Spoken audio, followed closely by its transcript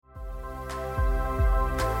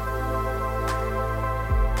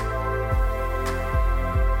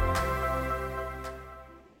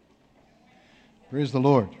Praise the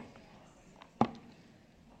Lord.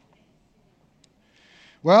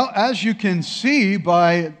 Well, as you can see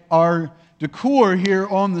by our decor here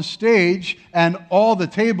on the stage and all the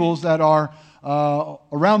tables that are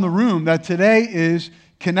around the room, that today is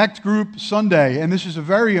Connect Group Sunday. And this is a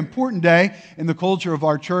very important day in the culture of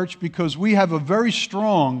our church because we have a very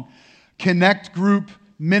strong Connect Group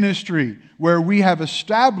ministry where we have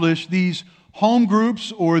established these home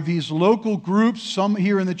groups or these local groups, some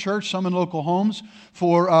here in the church, some in local homes,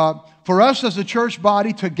 for us as a church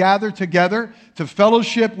body to gather together, to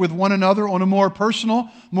fellowship with one another on a more personal,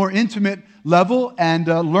 more intimate level, and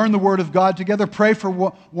learn the Word of God together, pray for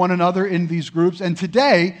one another in these groups. And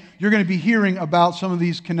today, you're going to be hearing about some of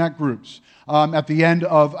these Connect groups at the end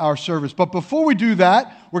of our service. But before we do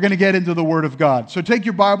that, we're going to get into the Word of God. So take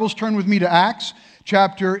your Bibles, turn with me to Acts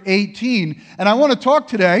chapter 18. And I want to talk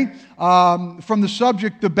today from the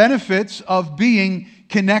subject, the benefits of being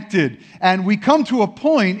connected. And we come to a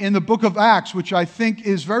point in the book of Acts, which I think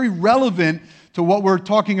is very relevant to what we're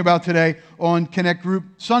talking about today on Connect Group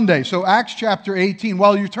Sunday. So Acts chapter 18.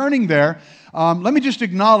 While you're turning there, let me just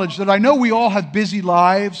acknowledge that I know we all have busy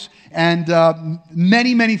lives and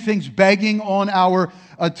many, many things begging on our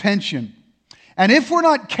attention. And if we're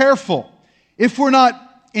not careful, if we're not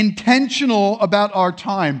intentional about our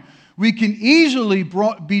time, we can easily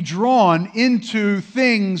be drawn into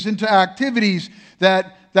things, into activities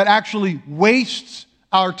that actually wastes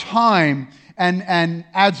our time and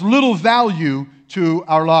adds little value to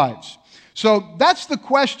our lives. So that's the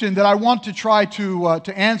question that I want to try to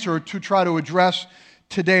answer, to try to address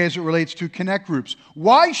today as it relates to Connect groups.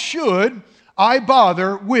 Why should I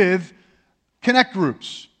bother with Connect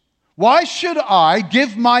groups? Why should I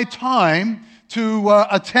give my time to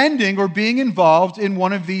attending or being involved in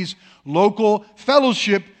one of these local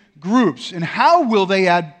fellowship groups? And how will they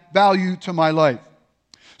add value to my life?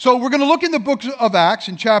 So we're going to look in the book of Acts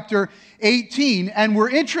in chapter 18, and we're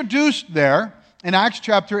introduced there in Acts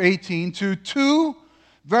chapter 18 to two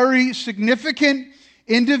very significant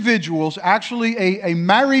individuals, actually a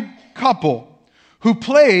married couple, who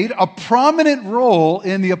played a prominent role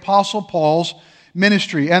in the Apostle Paul's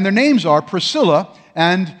ministry. And their names are Priscilla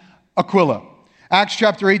and Aquila. Acts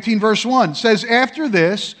chapter 18, verse 1 says, "After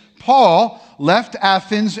this, Paul left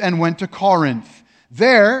Athens and went to Corinth.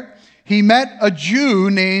 There he met a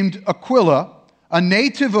Jew named Aquila, a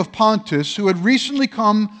native of Pontus, who had recently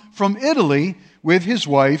come from Italy with his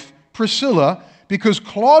wife Priscilla, because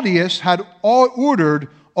Claudius had ordered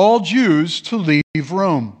all Jews to leave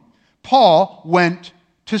Rome. Paul went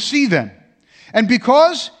to see them. And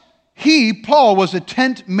because Paul was a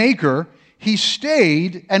tent maker, he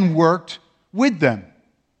stayed and worked with them."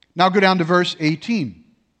 Now go down to verse 18.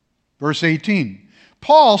 Verse 18.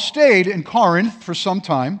 "Paul stayed in Corinth for some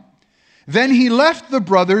time. Then he left the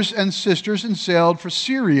brothers and sisters and sailed for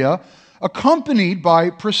Syria, accompanied by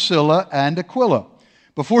Priscilla and Aquila.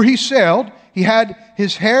 Before he sailed, he had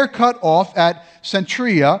his hair cut off at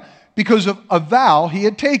Cenchrea because of a vow he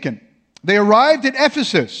had taken. They arrived at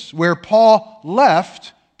Ephesus, where Paul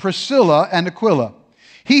left Priscilla and Aquila.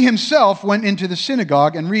 He himself went into the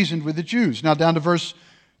synagogue and reasoned with the Jews." Now down to verse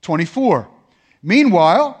 24.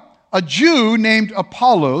 "Meanwhile, a Jew named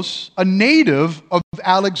Apollos, a native of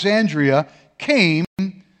Alexandria, came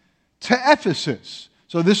to Ephesus."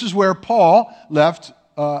 So this is where Paul left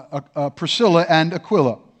Priscilla and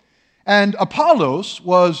Aquila. "And Apollos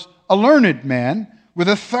was a learned man with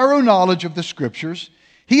a thorough knowledge of the Scriptures.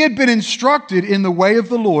 He had been instructed in the way of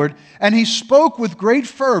the Lord, and he spoke with great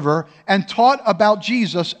fervor and taught about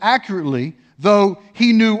Jesus accurately, though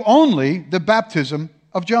he knew only the baptism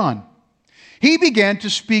of John. He began to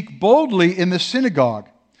speak boldly in the synagogue.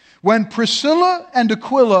 When Priscilla and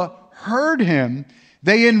Aquila heard him,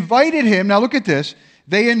 they invited him," now look at this,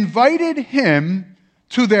 "they invited him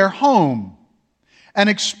to their home and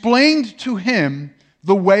explained to him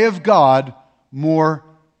the way of God more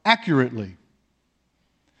accurately."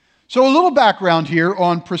 So a little background here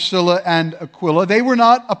on Priscilla and Aquila. They were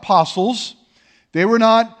not apostles. They were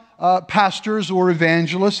not pastors or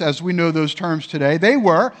evangelists, as we know those terms today. They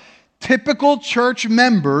were typical church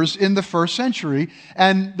members in the first century,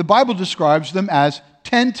 and the Bible describes them as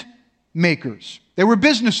tent makers. They were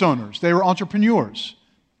business owners. They were entrepreneurs.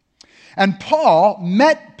 And Paul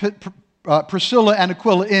met Priscilla and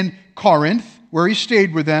Aquila in Corinth, where he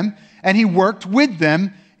stayed with them, and he worked with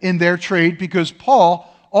them in their trade because Paul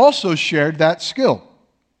also shared that skill.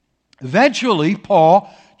 Eventually, Paul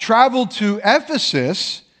traveled to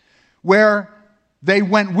Ephesus, where they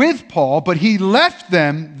went with Paul, but he left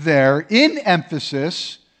them there in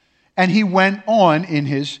Ephesus, and he went on in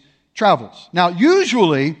his travels. Now,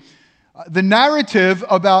 usually, the narrative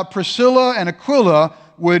about Priscilla and Aquila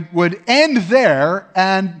would end there,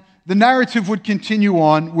 and the narrative would continue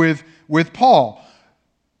on with Paul.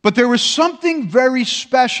 But there was something very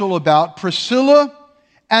special about Priscilla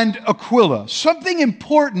and Aquila, something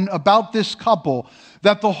important about this couple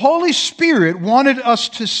that the Holy Spirit wanted us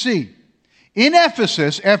to see. In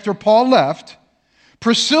Ephesus, after Paul left,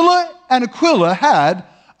 Priscilla and Aquila had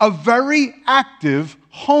a very active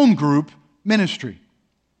home group ministry.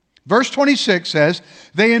 Verse 26 says,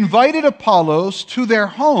 they invited Apollos to their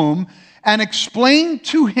home and explained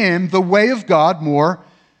to him the way of God more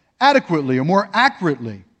adequately or more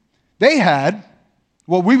accurately. They had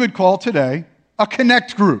what we would call today a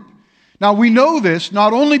connect group. Now we know this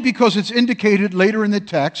not only because it's indicated later in the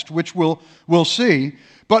text, which we'll see,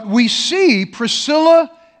 but we see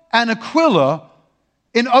Priscilla and Aquila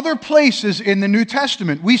in other places in the New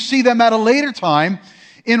Testament. We see them at a later time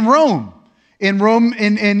in Rome. In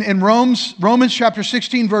Romans chapter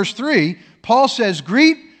 16, verse 3, Paul says,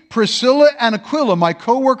 greet Priscilla and Aquila, my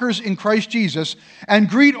co-workers in Christ Jesus, and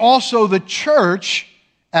greet also the church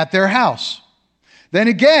at their house. Then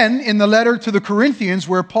again, in the letter to the Corinthians,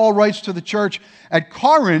 where Paul writes to the church at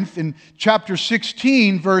Corinth in chapter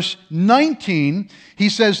 16, verse 19, he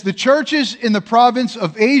says, the churches in the province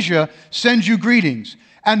of Asia send you greetings,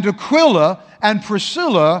 and Aquila and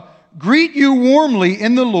Priscilla greet you warmly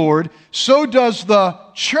in the Lord, so does the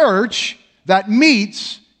church that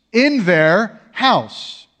meets in their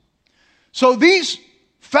house. So these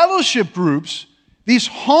fellowship groups, these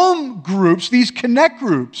home groups, these connect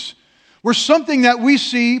groups, were something that we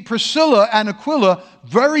see Priscilla and Aquila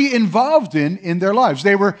very involved in their lives.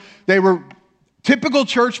 They were typical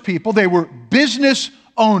church people. They were business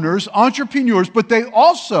owners, entrepreneurs, but they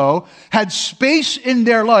also had space in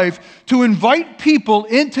their life to invite people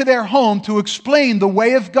into their home to explain the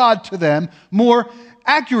way of God to them more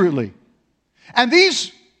accurately. And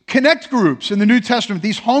these connect groups in the New Testament,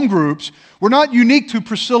 these home groups, were not unique to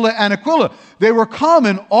Priscilla and Aquila. They were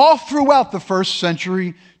common all throughout the first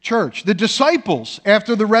century church. The disciples,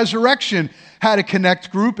 after the resurrection, had a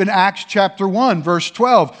connect group in Acts chapter 1, verse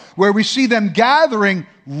 12, where we see them gathering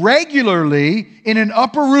regularly in an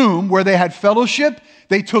upper room where they had fellowship,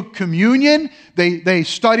 they took communion, they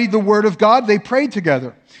studied the Word of God, they prayed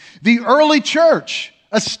together. The early church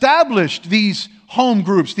established these home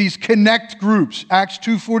groups, these connect groups. Acts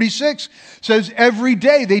 2:46 says every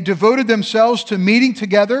day they devoted themselves to meeting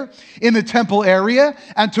together in the temple area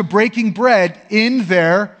and to breaking bread in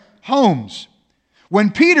their homes.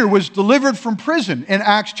 When Peter was delivered from prison in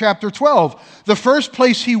Acts chapter 12, the first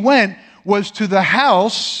place he went was to the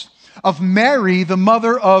house of Mary, the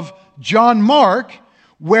mother of John Mark,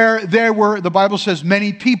 where there were, the Bible says,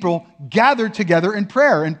 many people gathered together in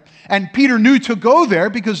prayer. And Peter knew to go there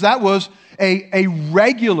because that was a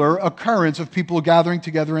regular occurrence of people gathering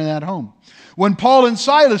together in that home. When Paul and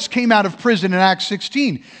Silas came out of prison in Acts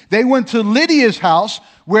 16, they went to Lydia's house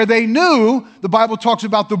where they knew, the Bible talks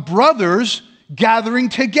about the brothers gathering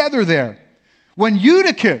together there. When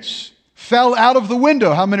Eutychus fell out of the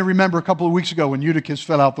window, how many remember a couple of weeks ago when Eutychus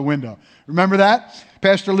fell out the window? Remember that?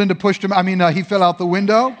 Pastor Linda pushed him, he fell out the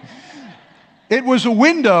window. It was a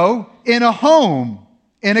window in a home,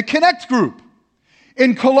 in a connect group.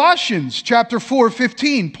 In Colossians chapter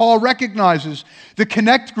 4:15, Paul recognizes the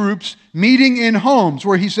connect groups meeting in homes,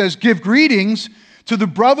 where he says, give greetings to the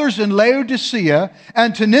brothers in Laodicea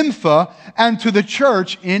and to Nympha and to the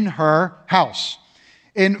church in her house.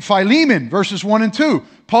 In Philemon, verses 1 and 2,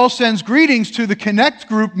 Paul sends greetings to the connect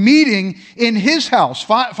group meeting in his house.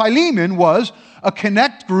 Philemon was a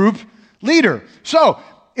connect group leader. So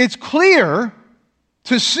it's clear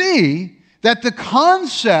to see that the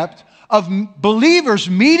concept of believers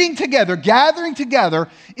meeting together, gathering together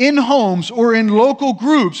in homes or in local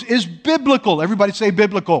groups is biblical. Everybody say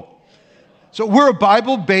biblical. So we're a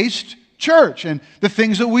Bible-based church, and the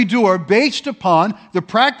things that we do are based upon the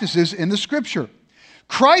practices in the Scripture.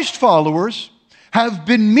 Christ followers have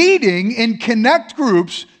been meeting in connect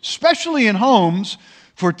groups, especially in homes,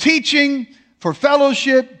 for teaching, for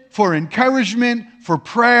fellowship, for encouragement, for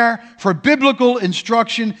prayer, for biblical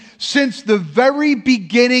instruction since the very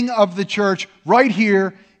beginning of the church, right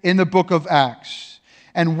here in the book of Acts.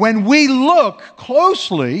 And when we look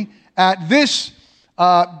closely at this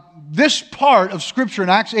part of Scripture in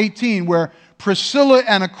Acts 18, where Priscilla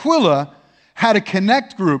and Aquila had a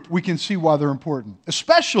connect group, we can see why they're important.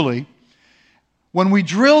 Especially when we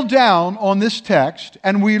drill down on this text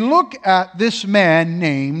and we look at this man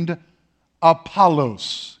named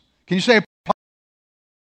Apollos. Can you say Apollos?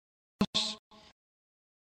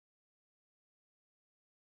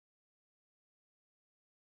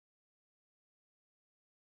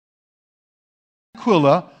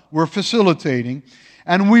 Aquila were facilitating.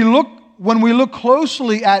 And when we look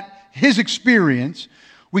closely at his experience,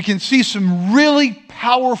 we can see some really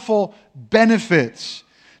powerful benefits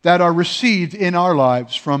that are received in our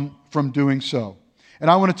lives from doing so. And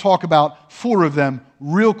I want to talk about 4 of them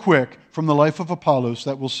real quick from the life of Apollos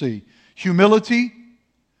that we'll see. Humility,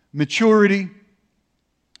 maturity,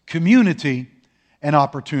 community, and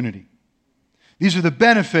opportunity. These are the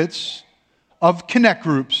benefits of connect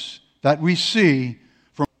groups that we see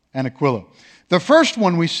from Aquila. The first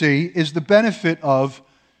one we see is the benefit of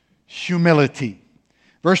humility.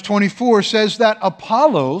 Verse 24 says that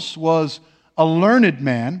Apollos was a learned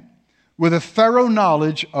man with a thorough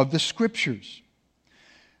knowledge of the Scriptures.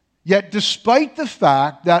 Yet despite the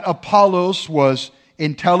fact that Apollos was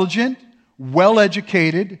intelligent,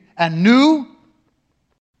 well-educated, and knew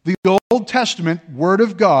the Old Testament Word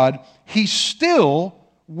of God, he still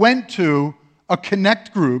went to a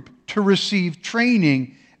connect group to receive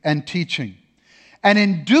training and teaching. And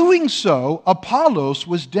in doing so, Apollos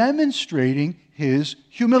was demonstrating his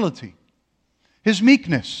humility, his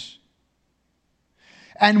meekness.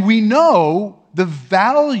 And we know the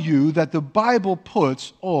value that the Bible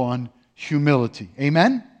puts on humility.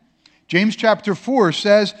 Amen? James chapter 4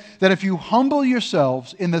 says that if you humble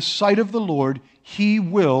yourselves in the sight of the Lord, He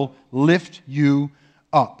will lift you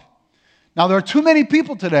up. Now, there are too many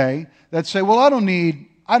people today that say, well, I don't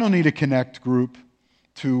need a connect group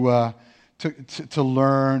to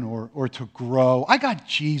learn or to grow. I got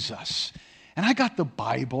Jesus, and I got the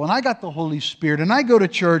Bible, and I got the Holy Spirit, and I go to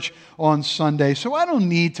church on Sunday, so I don't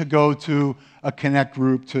need to go to a connect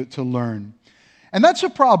group to learn. And that's a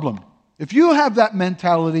problem. If you have that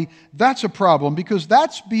mentality, that's a problem, because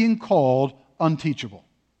that's being called unteachable.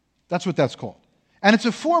 That's what that's called. And it's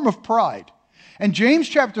a form of pride. And James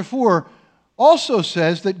chapter 4 also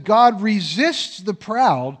says that God resists the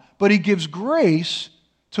proud, but He gives grace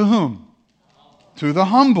to whom? To the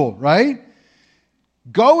humble, right?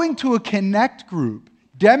 Going to a connect group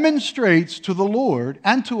demonstrates to the Lord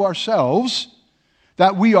and to ourselves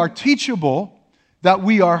that we are teachable, that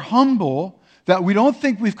we are humble, that we don't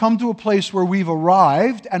think we've come to a place where we've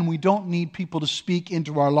arrived and we don't need people to speak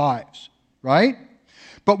into our lives, right?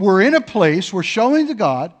 But we're in a place, we're showing to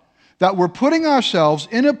God that we're putting ourselves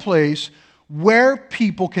in a place where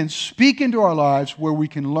people can speak into our lives, where we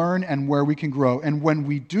can learn and where we can grow. And when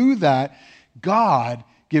we do that, God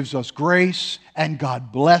gives us grace, and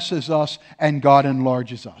God blesses us, and God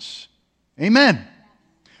enlarges us. Amen.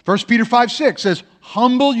 1 Peter 5:6 says,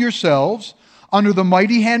 humble yourselves under the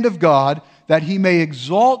mighty hand of God, that He may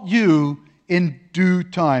exalt you in due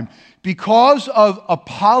time. Because of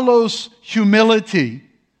Apollos' humility,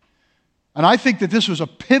 and I think that this was a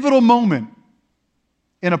pivotal moment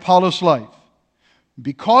in Apollos' life,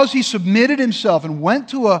 because he submitted himself and went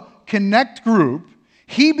to a connect group,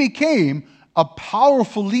 he became a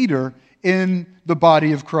powerful leader in the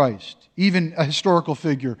body of Christ, even a historical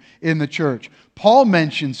figure in the church. Paul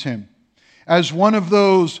mentions him as one of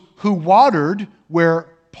those who watered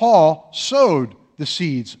where Paul sowed the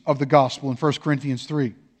seeds of the gospel in 1 Corinthians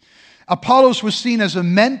 3. Apollos was seen as a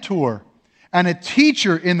mentor and a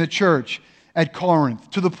teacher in the church at Corinth,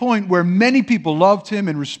 to the point where many people loved him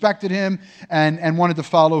and respected him and wanted to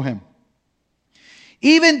follow him.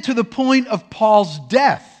 Even to the point of Paul's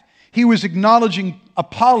death, he was acknowledging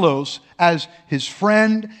Apollos as his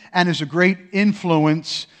friend and as a great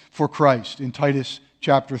influence for Christ in Titus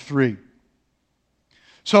chapter 3.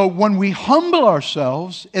 So when we humble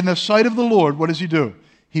ourselves in the sight of the Lord, what does He do?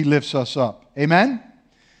 He lifts us up. Amen?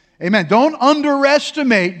 Amen. Don't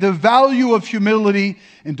underestimate the value of humility,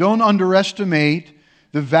 and don't underestimate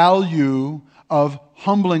the value of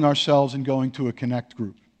humbling ourselves and going to a connect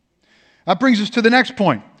group. That brings us to the next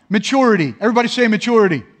point, maturity. Everybody say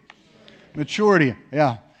maturity. Maturity.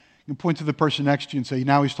 Yeah. You can point to the person next to you and say,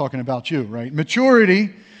 now he's talking about you, right?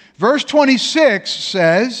 Maturity. Verse 26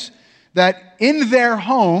 says that in their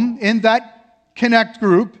home, in that connect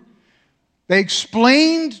group, they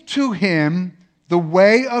explained to him the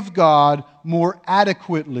way of God more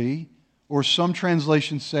adequately, or some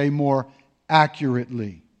translations say more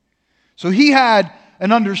accurately. So he had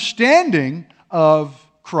an understanding of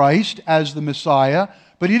Christ as the Messiah,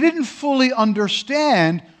 but he didn't fully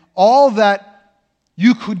understand all that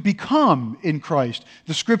you could become in Christ.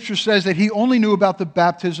 The Scripture says that he only knew about the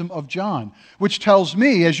baptism of John, which tells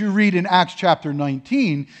me, as you read in Acts chapter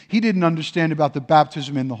 19, he didn't understand about the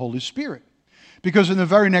baptism in the Holy Spirit. Because in the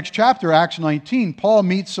very next chapter, Acts 19, Paul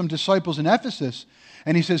meets some disciples in Ephesus,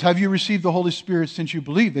 and he says, have you received the Holy Spirit since you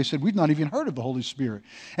believed? They said, we've not even heard of the Holy Spirit.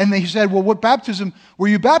 And he said, well, what baptism were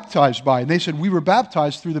you baptized by? And they said, we were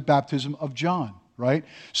baptized through the baptism of John. right?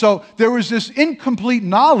 So there was this incomplete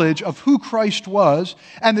knowledge of who Christ was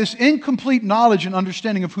and this incomplete knowledge and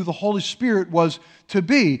understanding of who the Holy Spirit was to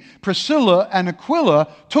be. Priscilla and Aquila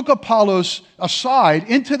took Apollos aside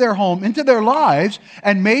into their home, into their lives,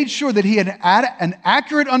 and made sure that he had an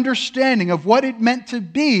accurate understanding of what it meant to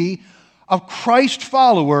be a Christ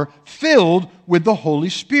follower filled with the Holy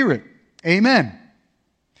Spirit. Amen.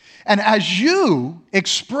 And as you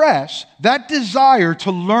express that desire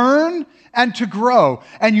to learn and to grow,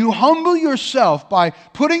 and you humble yourself by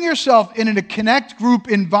putting yourself in a connect group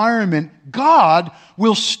environment, God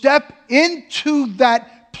will step into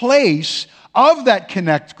that place of that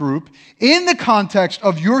connect group in the context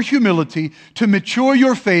of your humility to mature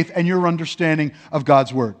your faith and your understanding of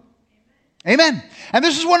God's Word. Amen. And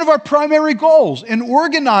this is one of our primary goals in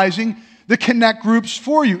organizing the connect groups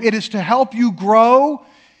for you. It is to help you grow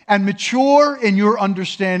and mature in your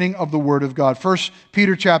understanding of the Word of God. 1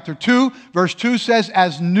 Peter chapter 2, verse 2 says,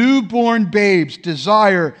 as newborn babes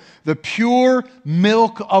desire the pure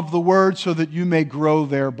milk of the Word so that you may grow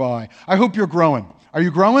thereby. I hope you're growing. Are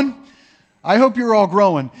you growing? I hope you're all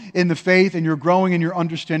growing in the faith and you're growing in your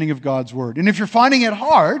understanding of God's Word. And if you're finding it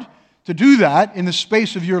hard to do that in the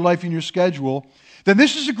space of your life and your schedule, then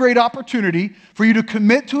this is a great opportunity for you to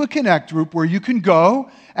commit to a connect group where you can go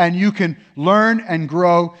and you can learn and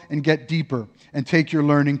grow and get deeper and take your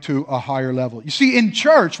learning to a higher level. You see, in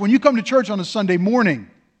church, when you come to church on a Sunday morning,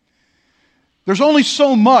 there's only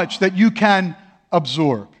so much that you can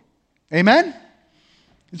absorb. Amen?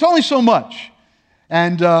 It's only so much.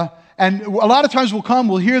 And a lot of times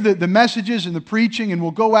we'll hear the messages and the preaching, and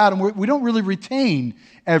we'll go out and we don't really retain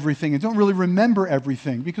everything and don't really remember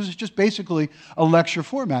everything because it's just basically a lecture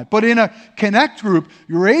format. But in a connect group,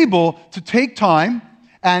 you're able to take time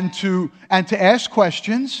and to ask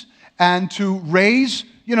questions and to raise,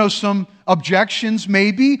 some objections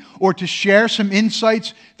maybe, or to share some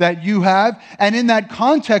insights that you have. And in that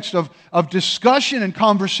context of discussion and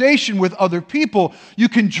conversation with other people, you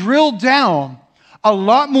can drill down a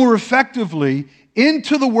lot more effectively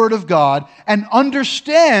into the Word of God and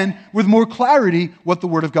understand with more clarity what the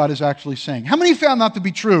Word of God is actually saying. How many found that to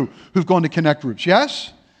be true who've gone to connect groups?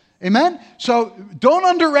 Yes? Amen? So don't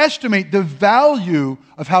underestimate the value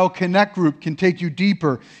of how a connect group can take you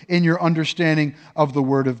deeper in your understanding of the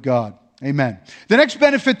Word of God. Amen. The next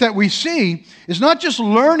benefit that we see is not just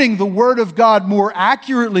learning the Word of God more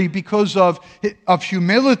accurately because of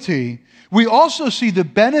humility. We also see the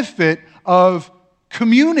benefit of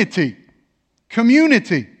community.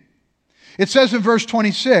 Community. It says in verse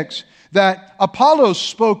 26 that Apollos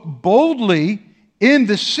spoke boldly in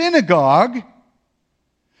the synagogue,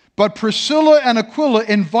 but Priscilla and Aquila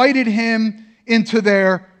invited him into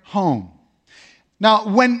their home. Now,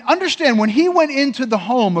 when he went into the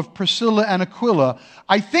home of Priscilla and Aquila,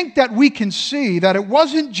 I think that we can see that it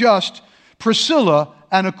wasn't just Priscilla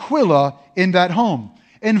and Aquila in that home.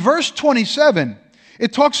 In verse 27,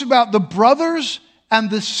 it talks about the brothers and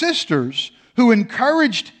the sisters who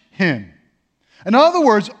encouraged him. In other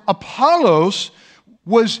words, Apollos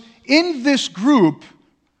was in this group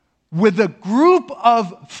with a group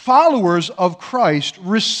of followers of Christ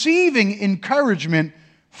receiving encouragement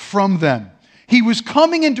from them. He was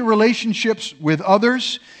coming into relationships with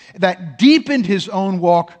others that deepened his own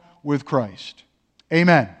walk with Christ.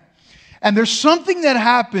 Amen. And there's something that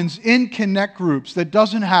happens in connect groups that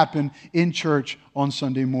doesn't happen in church on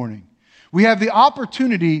Sunday morning. We have the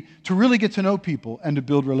opportunity to really get to know people and to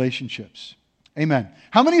build relationships. Amen.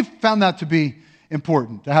 How many have found that to be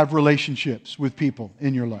important, to have relationships with people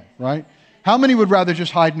in your life, right? How many would rather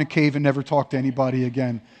just hide in a cave and never talk to anybody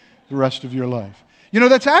again the rest of your life?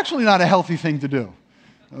 That's actually not a healthy thing to do.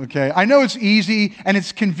 Okay, I know it's easy and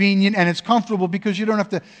it's convenient and it's comfortable because you don't have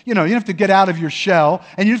to, you don't have to get out of your shell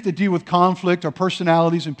and you have to deal with conflict or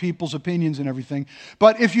personalities and people's opinions and everything.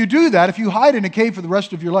 But if you do that, if you hide in a cave for the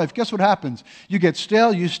rest of your life, guess what happens? You get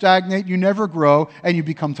stale, you stagnate, you never grow, and you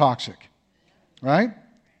become toxic. Right?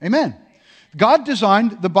 Amen. God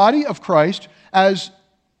designed the body of Christ as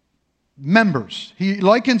members. He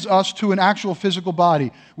likens us to an actual physical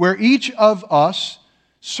body where each of us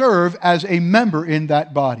serve as a member in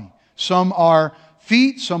that body. Some are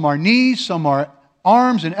feet, some are knees, some are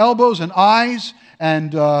arms and elbows and eyes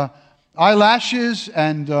and eyelashes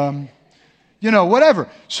and, whatever.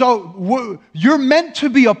 So you're meant to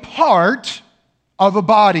be a part of a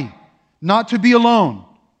body, not to be alone.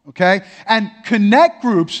 Okay? And connect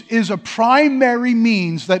groups is a primary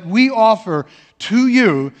means that we offer to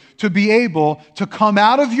you to be able to come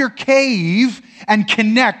out of your cave and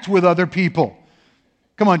connect with other people.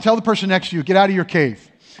 Come on, tell the person next to you, get out of your cave.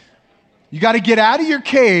 You got to get out of your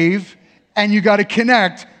cave and you got to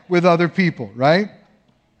connect with other people, right?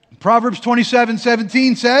 Proverbs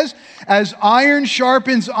 27:17 says, as iron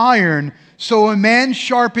sharpens iron, so a man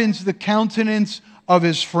sharpens the countenance of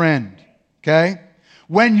his friend. Okay?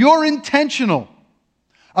 When you're intentional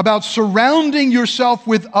about surrounding yourself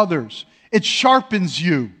with others, it sharpens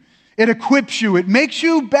you. It equips you. It makes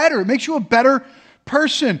you better. It makes you a better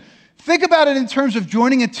person. Think about it in terms of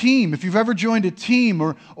joining a team. If you've ever joined a team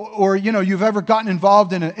or you've ever gotten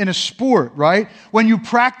involved in a sport, right? When you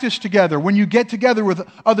practice together, when you get together with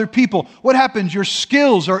other people, what happens? Your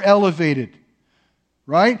skills are elevated,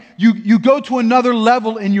 right? You go to another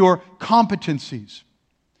level in your competencies.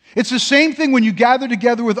 It's the same thing when you gather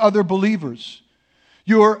together with other believers.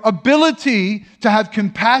 Your ability to have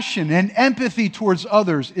compassion and empathy towards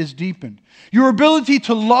others is deepened. Your ability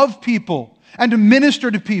to love people and to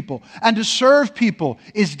minister to people and to serve people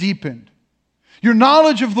is deepened. Your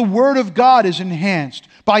knowledge of the Word of God is enhanced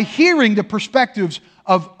by hearing the perspectives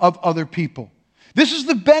of other people. This is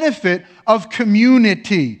the benefit of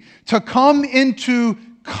community, to come into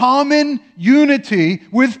common unity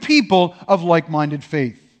with people of like-minded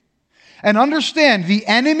faith. And understand, the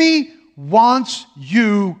enemy wants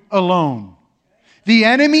you alone. The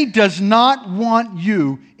enemy does not want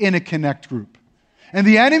you in a connect group. And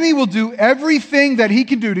the enemy will do everything that he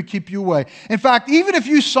can do to keep you away. In fact, even if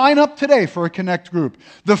you sign up today for a connect group,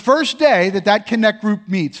 the first day that connect group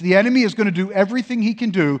meets, the enemy is going to do everything he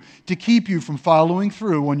can do to keep you from following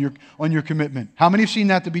through on your commitment. How many have seen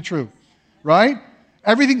that to be true? Right?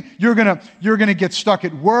 Everything, you're gonna get stuck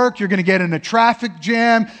at work, you're gonna get in a traffic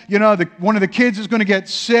jam, one of the kids is gonna get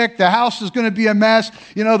sick, the house is gonna be a mess,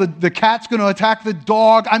 the cat's gonna attack the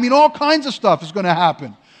dog. I mean, all kinds of stuff is gonna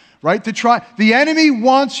happen, right? The enemy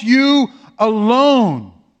wants you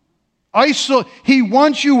alone. He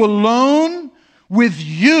wants you alone with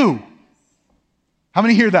you. How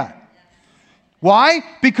many hear that? Why?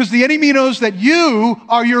 Because the enemy knows that you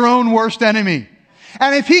are your own worst enemy.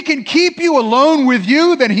 And if he can keep you alone with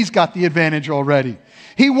you, then he's got the advantage already.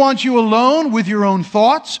 He wants you alone with your own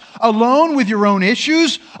thoughts, alone with your own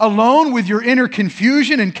issues, alone with your inner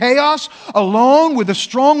confusion and chaos, alone with the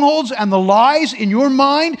strongholds and the lies in your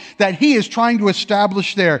mind that he is trying to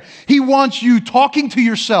establish there. He wants you talking to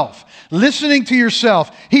yourself, listening to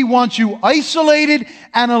yourself. He wants you isolated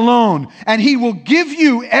and alone. And he will give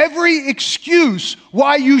you every excuse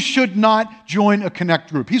why you should not join a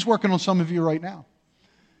connect group. He's working on some of you right now.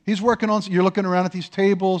 He's working on, you're looking around at these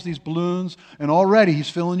tables, these balloons, and already he's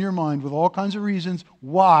filling your mind with all kinds of reasons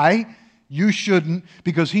why you shouldn't,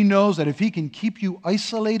 because he knows that if he can keep you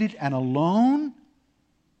isolated and alone,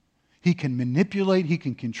 he can manipulate, he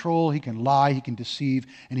can control, he can lie, he can deceive,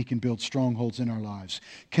 and he can build strongholds in our lives.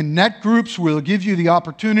 Connect groups will give you the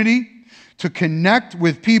opportunity to connect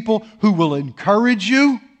with people who will encourage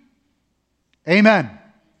you, amen,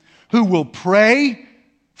 who will pray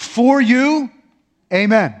for you,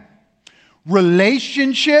 amen.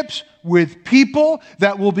 Relationships with people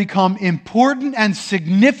that will become important and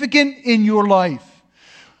significant in your life.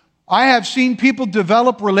 I have seen people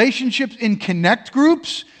develop relationships in connect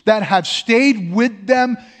groups that have stayed with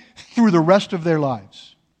them through the rest of their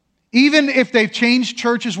lives. Even if they've changed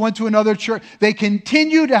churches, went to another church, they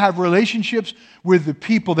continue to have relationships with the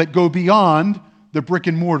people that go beyond the brick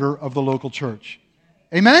and mortar of the local church.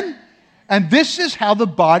 Amen? And this is how the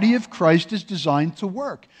body of Christ is designed to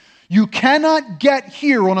work. You cannot get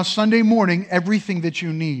here on a Sunday morning everything that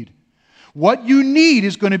you need. What you need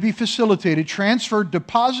is going to be facilitated, transferred,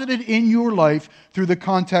 deposited in your life through the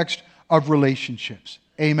context of relationships.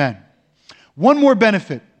 Amen. One more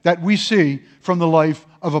benefit that we see from the life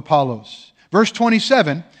of Apollos. Verse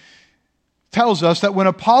 27 tells us that when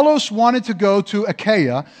Apollos wanted to go to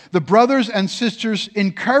Achaia, the brothers and sisters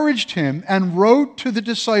encouraged him and wrote to the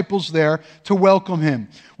disciples there to welcome him.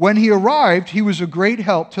 When he arrived, he was a great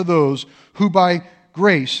help to those who by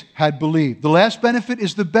grace had believed. The last benefit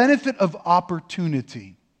is the benefit of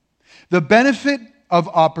opportunity. The benefit of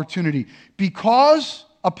opportunity. Because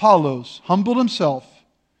Apollos humbled himself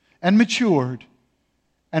and matured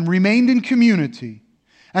and remained in community,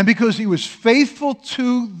 and because he was faithful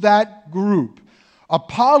to that group,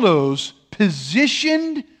 Apollos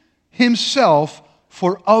positioned himself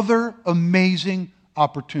for other amazing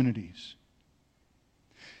opportunities.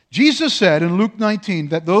 Jesus said in Luke 19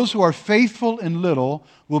 that those who are faithful in little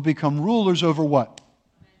will become rulers over what?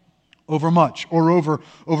 Over much, or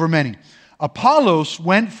over many. Apollos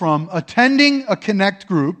went from attending a connect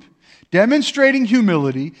group, demonstrating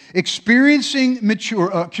humility, experiencing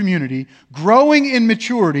community, growing in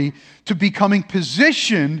maturity, to becoming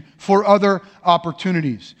positioned for other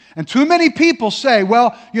opportunities. And too many people say,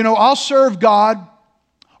 well, I'll serve God,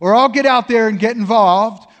 or I'll get out there and get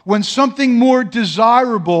involved, when something more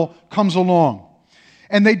desirable comes along.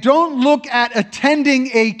 And they don't look at attending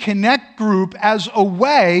a connect group as a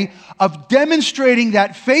way of demonstrating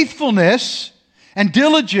that faithfulness and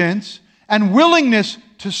diligence and willingness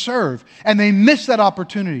to serve. And they miss that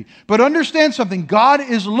opportunity. But understand something. God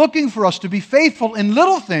is looking for us to be faithful in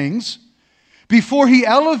little things before He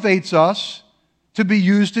elevates us to be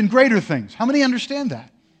used in greater things. How many understand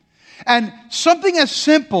that? And something as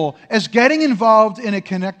simple as getting involved in a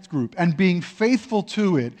connect group and being faithful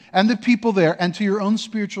to it and the people there and to your own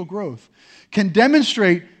spiritual growth can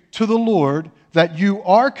demonstrate to the Lord that you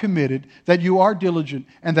are committed, that you are diligent,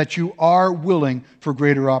 and that you are willing for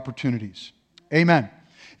greater opportunities. Amen.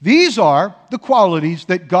 These are the qualities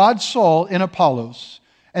that God saw in Apollos,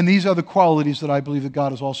 and these are the qualities that I believe that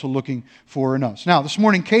God is also looking for in us. Now, this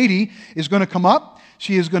morning, Katie is going to come up.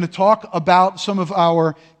 She is going to talk about some of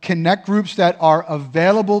our connect groups that are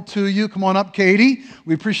available to you. Come on up, Katie.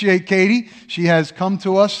 We appreciate Katie. She has come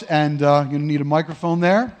to us, and you're going to need a microphone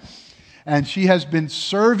there. And she has been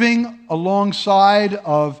serving alongside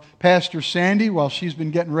of Pastor Sandy while she's been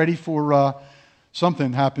getting ready for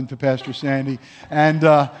something happened to Pastor Sandy. And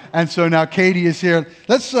so now Katie is here.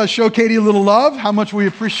 Let's show Katie a little love, how much we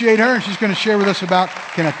appreciate her. And she's going to share with us about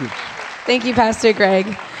connect groups. Thank you, Pastor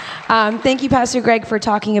Greg. Thank you, Pastor Greg, for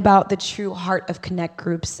talking about the true heart of connect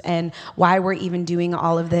groups and why we're even doing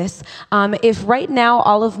all of this. If right now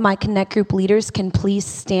all of my connect group leaders can please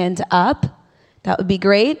stand up, that would be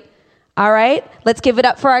great. All right, let's give it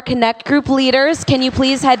up for our connect group leaders. Can you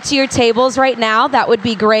please head to your tables right now? That would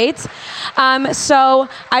be great. So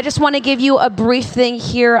I just want to give you a brief thing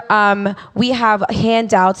here. We have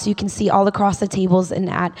handouts you can see all across the tables and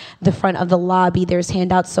at the front of the lobby. There's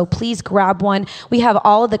handouts, so please grab one. We have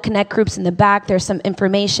all of the connect groups in the back. There's some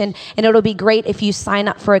information, and it'll be great if you sign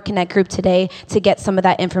up for a connect group today to get some of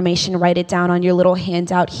that information. Write it down on your little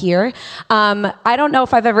handout here. I don't know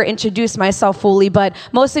if I've ever introduced myself fully, but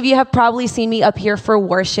most of you have probably seen me up here for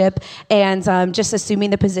worship and just assuming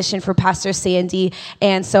the position for Pastor Sandy.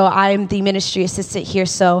 And so I'm the ministry assistant here.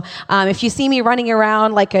 So if you see me running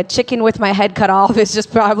around like a chicken with my head cut off, it's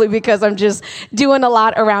just probably because I'm just doing a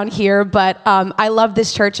lot around here. But I love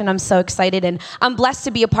this church and I'm so excited. And I'm blessed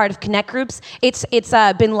to be a part of connect groups. It's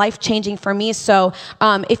been life-changing for me. So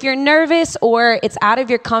if you're nervous or it's out of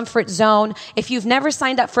your comfort zone, if you've never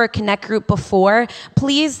signed up for a connect group before,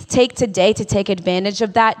 please take today to take advantage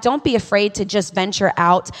of that. Don't be afraid to just venture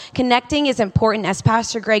out. Connecting is important, as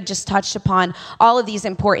Pastor Greg just touched upon all of these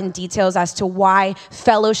important details as to why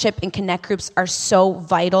fellowship and connect groups are so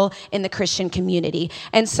vital in the Christian community.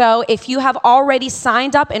 And so if you have already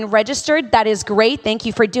signed up and registered, that is great. Thank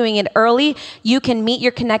you for doing it early. You can meet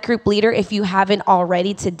your connect group leader if you haven't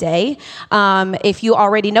already today. If you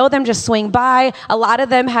already know them, just swing by. A lot of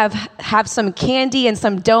them have some candy and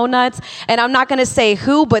some donuts. And I'm not going to say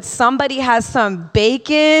who, but somebody has some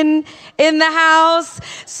bacon in the house.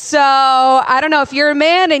 So I don't know if you're a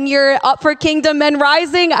man and you're up for Kingdom Men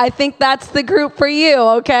Rising, I think that's the group for you,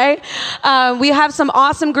 okay? We have some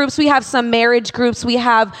awesome groups. We have some marriage groups. We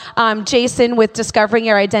have Jason with Discovering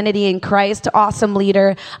Your Identity in Christ, awesome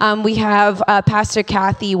leader. We have Pastor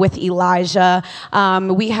Kathy with Elijah.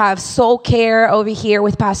 We have Soul Care over here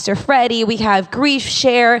with Pastor Freddie. We have Grief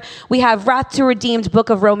Share. We have Wrath to Redeemed, Book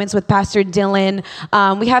of Romans with Pastor Dylan.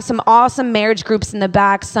 We have some awesome marriage groups in the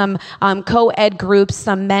back, some co-ed groups,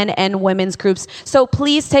 some men and women's groups. So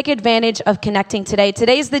please take advantage of connecting today.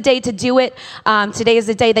 Today's the day to do it. Today is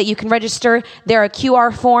the day that you can register. There are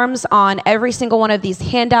QR forms on every single one of these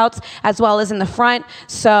handouts as well as in the front.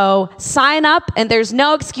 So sign up, and there's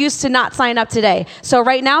no excuse to not sign up today. So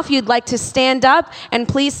right now, if you'd like to stand up, and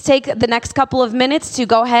please take the next couple of minutes to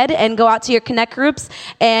go ahead and go out to your connect groups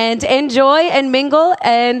and enjoy and mingle,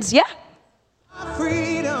 and yeah.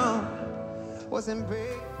 Freedom wasn't big.